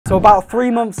So about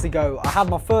 3 months ago, I had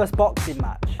my first boxing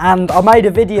match and I made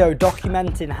a video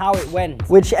documenting how it went,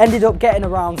 which ended up getting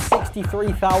around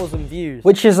 63,000 views,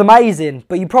 which is amazing.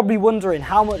 But you're probably wondering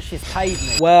how much this paid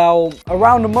me. Well,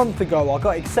 around a month ago, I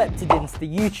got accepted into the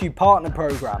YouTube Partner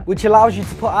Program, which allows you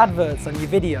to put adverts on your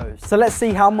videos. So let's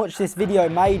see how much this video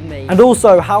made me and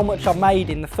also how much I made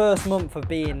in the first month of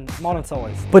being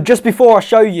monetized. But just before I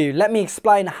show you, let me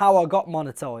explain how I got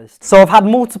monetized. So I've had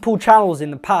multiple channels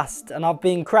in the past and I've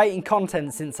been creating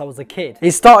content since I was a kid.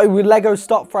 It started with Lego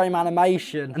stop frame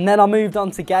animation, and then I moved on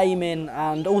to gaming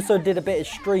and also did a bit of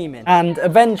streaming. And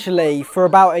eventually, for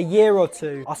about a year or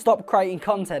two, I stopped creating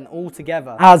content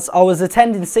altogether as I was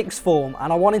attending sixth form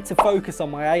and I wanted to focus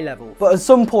on my A-level. But at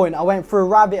some point, I went through a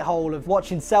rabbit hole of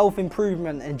watching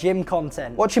self-improvement and gym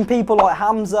content, watching people like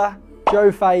Hamza,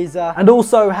 Joe Fazer, and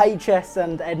also HS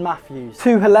and Ed Matthews,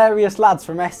 two hilarious lads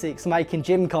from Essex making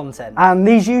gym content. And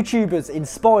these YouTubers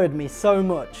inspired me so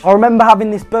much. I remember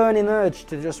having this burning urge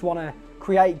to just want to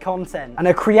create content and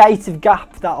a creative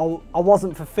gap that I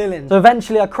wasn't fulfilling. So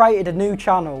eventually I created a new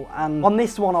channel, and on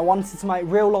this one I wanted to make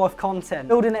real life content,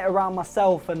 building it around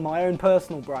myself and my own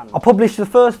personal brand. I published the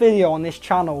first video on this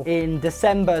channel in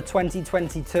December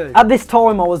 2022. At this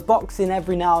time I was boxing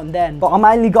every now and then, but I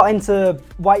mainly got into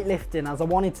weightlifting as I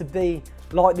wanted to be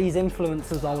like these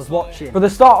influencers I was watching. For the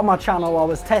start of my channel, I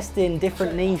was testing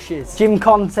different niches, gym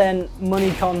content,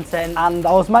 money content, and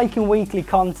I was making weekly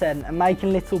content and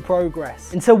making little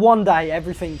progress until one day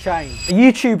everything changed. A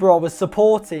YouTuber I was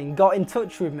supporting got in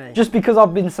touch with me just because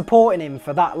I've been supporting him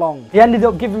for that long. He ended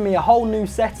up giving me a whole new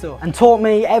setup and taught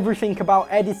me everything about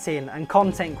editing and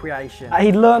content creation that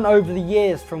he'd learned over the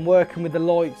years from working with the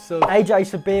likes of AJ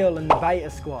Sabeel and the Beta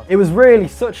Squad. It was really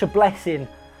such a blessing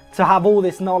to have all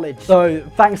this knowledge. So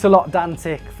thanks a lot,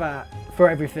 Dantic, for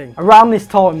everything. Around this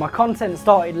time, my content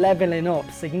started leveling up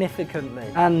significantly,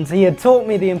 and he had taught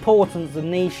me the importance of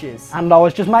niches, and I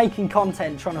was just making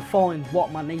content trying to find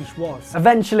what my niche was.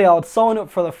 Eventually, I would sign up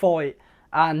for the fight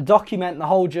and document the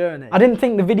whole journey. I didn't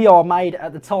think the video I made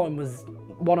at the time was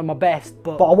one of my best,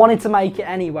 but I wanted to make it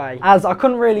anyway, as I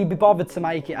couldn't really be bothered to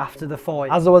make it after the fight,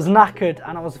 as I was knackered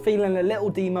and I was feeling a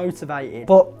little demotivated.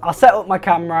 But I set up my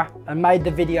camera and made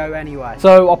the video anyway.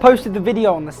 So I posted the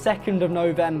video on the 2nd of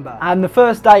November, and the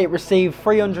first day it received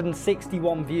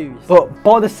 361 views. But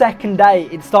by the second day,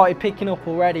 it started picking up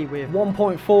already with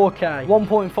 1.4k,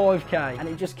 1.5k, and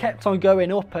it just kept on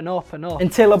going up and up and up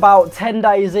until about 10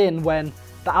 days in, when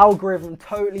the algorithm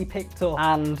totally picked up,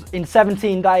 and in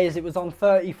 17 days it was on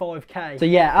 35k. So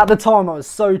yeah, at the time I was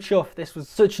so chuffed. This was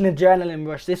such an adrenaline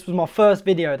rush. This was my first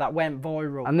video that went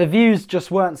viral, and the views just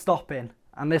weren't stopping.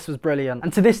 And this was brilliant.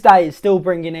 And to this day, it's still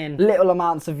bringing in little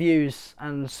amounts of views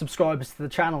and subscribers to the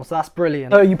channel, so that's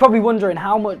brilliant. So you're probably wondering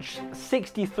how much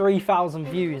 63,000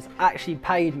 views actually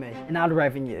paid me in ad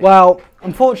revenue. Well,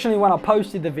 unfortunately, when I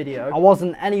posted the video, I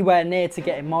wasn't anywhere near to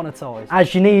getting monetized,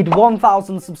 as you need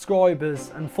 1,000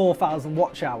 subscribers and 4,000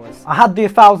 watch hours. I had the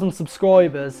 1,000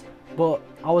 subscribers, but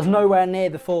I was nowhere near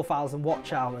the 4,000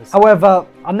 watch hours. However,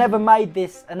 I never made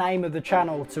this an aim of the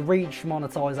channel to reach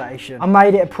monetization. I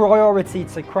made it a priority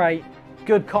to create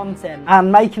good content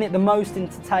and making it the most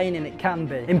entertaining it can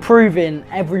be, improving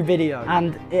every video,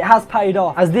 and it has paid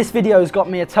off, as this video has got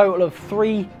me a total of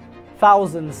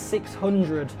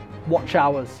 3,600 watch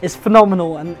hours. It's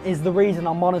phenomenal and is the reason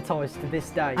I'm monetized to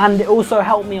this day. And it also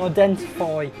helped me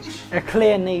identify a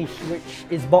clear niche, which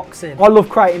is boxing. I love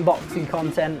creating boxing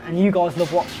content and you guys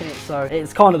love watching it, so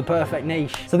it's kind of the perfect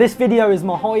niche. So this video is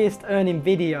my highest earning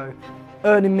video,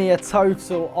 earning me a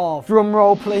total of, drum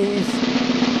roll please,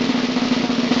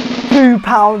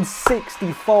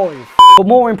 £2.65. But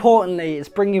more importantly, it's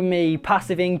bringing me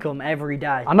passive income every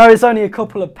day. I know it's only a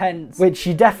couple of pence, which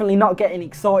you're definitely not getting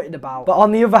excited about, but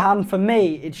on the other hand, for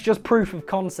me, it's just proof of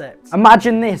concept.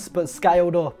 Imagine this, but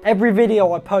scaled up. Every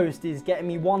video I post is getting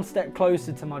me one step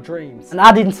closer to my dreams and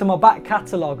adding to my back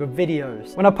catalogue of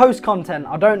videos. When I post content,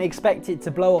 I don't expect it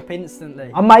to blow up instantly.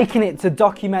 I'm making it to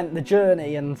document the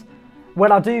journey, and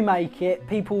when I do make it,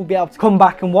 people will be able to come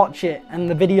back and watch it, and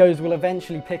the videos will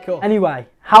eventually pick up. Anyway,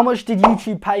 how much did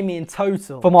YouTube pay me in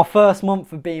total for my first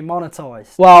month of being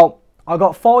monetized? Well, I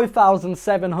got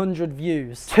 5,700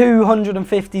 views,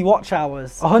 250 watch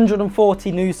hours,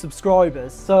 140 new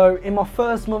subscribers. So in my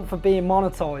first month of being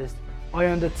monetized, I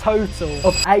earned a total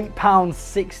of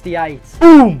 £8.68.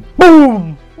 Boom,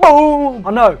 boom, boom.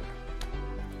 I know,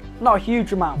 not a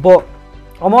huge amount, but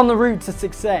I'm on the route to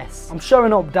success. I'm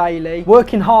showing up daily,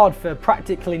 working hard for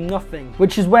practically nothing,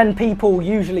 which is when people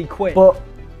usually quit, but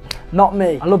not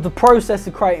me. I love the process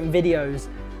of creating videos,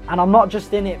 and I'm not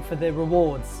just in it for the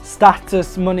rewards,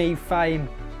 status, money, fame.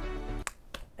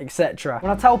 etc.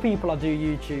 When I tell people I do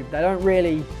YouTube, they don't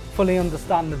really fully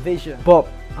understand the vision, but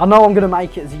I know I'm going to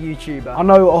make it as a YouTuber. I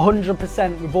know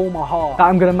 100% with all my heart that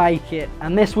I'm going to make it,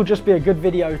 and this will just be a good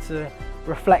video to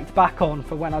reflect back on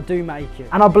for when I do make it.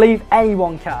 And I believe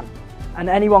anyone can, and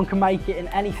anyone can make it in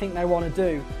anything they want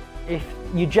to do if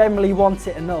you generally want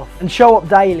it enough and show up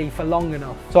daily for long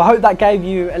enough. So I hope that gave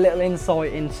you a little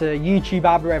insight into YouTube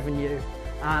ad revenue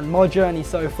and my journey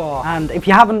so far. And if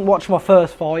you haven't watched my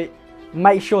first fight,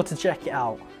 make sure to check it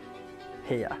out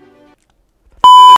here.